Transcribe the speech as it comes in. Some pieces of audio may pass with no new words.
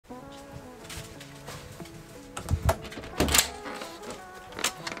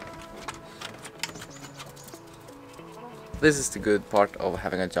This is the good part of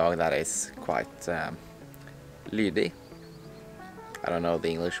having a dog that is quite lydig. I don't know the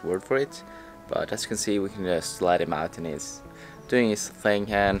English word for it, but as you can see, we can just let him out and he's doing his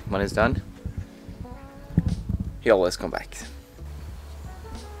thing, and when he's done, he always comes back.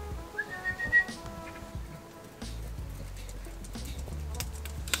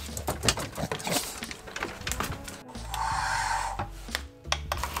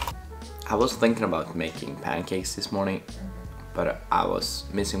 I was thinking about making pancakes this morning, but I was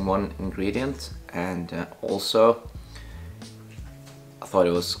missing one ingredient, and also I thought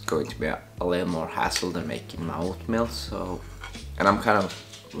it was going to be a little more hassle than making my oatmeal. And I'm kind of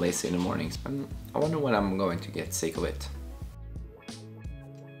lazy in the mornings, but I wonder when I'm going to get sick of it.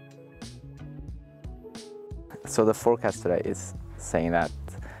 So the forecast today is saying that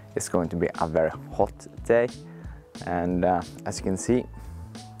it's going to be a very hot day, and as you can see,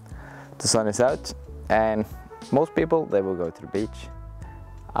 the sun is out, and most people, they will go to the beach.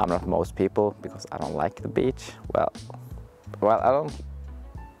 I'm not most people because I don't like the beach. Well,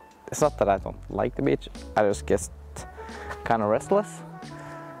 it's not that I don't like the beach, I just get kind of restless.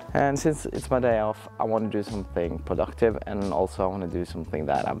 And since it's my day off, I want to do something productive, and also I want to do something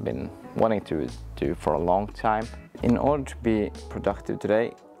that I've been wanting to do for a long time. In order to be productive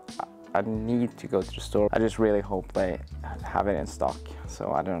today, I need to go to the store. I just really hope they have it in stock,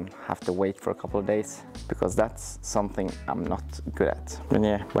 so I don't have to wait for a couple of days, because that's something I'm not good at. And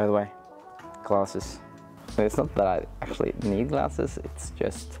yeah, by the way, glasses. It's not that I actually need glasses, it's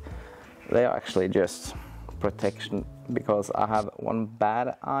just, they are actually just protection, because I have one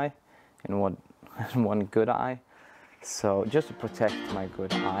bad eye and one good eye. So just to protect my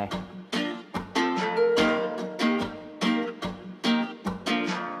good eye.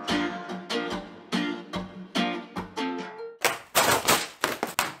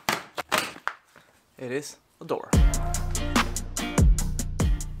 It is a door.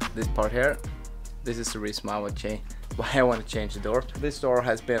 This part here, this is the reason why I want to change the door. This door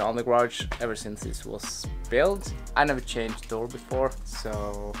has been on the garage ever since this was built. I never changed the door before,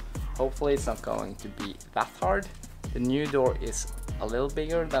 so hopefully it's not going to be that hard. The new door is a little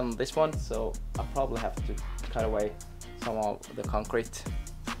bigger than this one, so I'll probably have to cut away some of the concrete.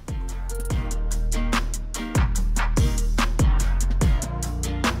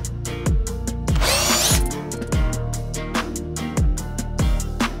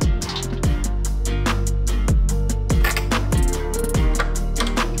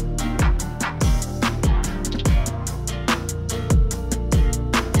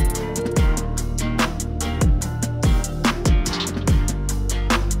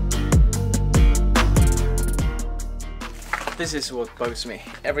 This is what bugs me.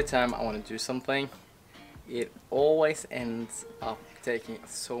 Every time I want to do something, it always ends up taking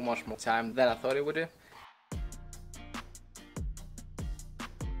so much more time than I thought it would do.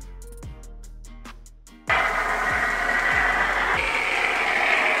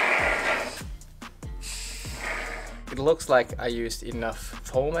 It looks like I used enough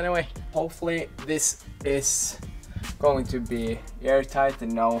foam anyway. Hopefully this is going to be airtight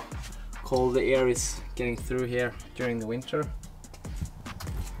and no cold air is getting through here during the winter.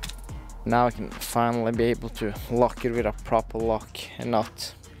 Now I can finally be able to lock it with a proper lock and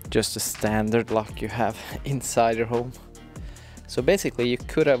not just a standard lock you have inside your home. So basically you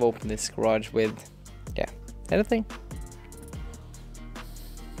could have opened this garage with, yeah, anything.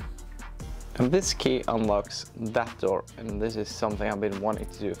 And this key unlocks that door, and this is something I've been wanting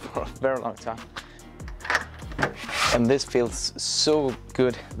to do for a very long time. And this feels so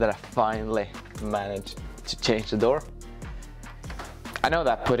good that I finally managed to change the door. I know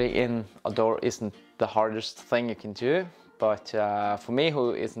that putting in a door isn't the hardest thing you can do, but for me,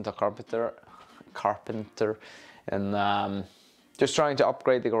 who isn't a carpenter and just trying to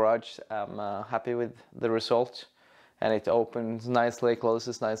upgrade the garage, I'm happy with the result. And it opens nicely,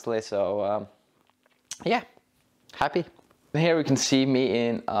 closes nicely, so yeah, happy. Here we can see me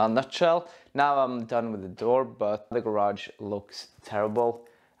in a nutshell. Now I'm done with the door, but the garage looks terrible.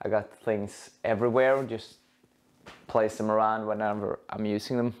 I got things everywhere, just place them around whenever I'm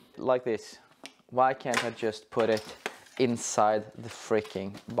using them. Like this. Why can't I just put it inside the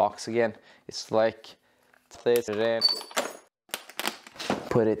freaking box again? It's like this,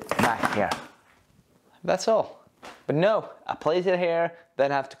 put it back here. That's all. But no, I place it here,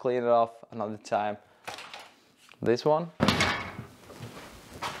 then I have to clean it off another time. This one,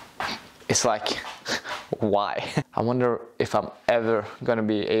 it's like, why? I wonder if I'm ever gonna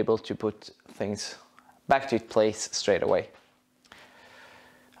be able to put things back to its place straight away.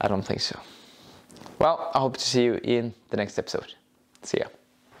 I don't think so. Well, I hope to see you in the next episode. See ya.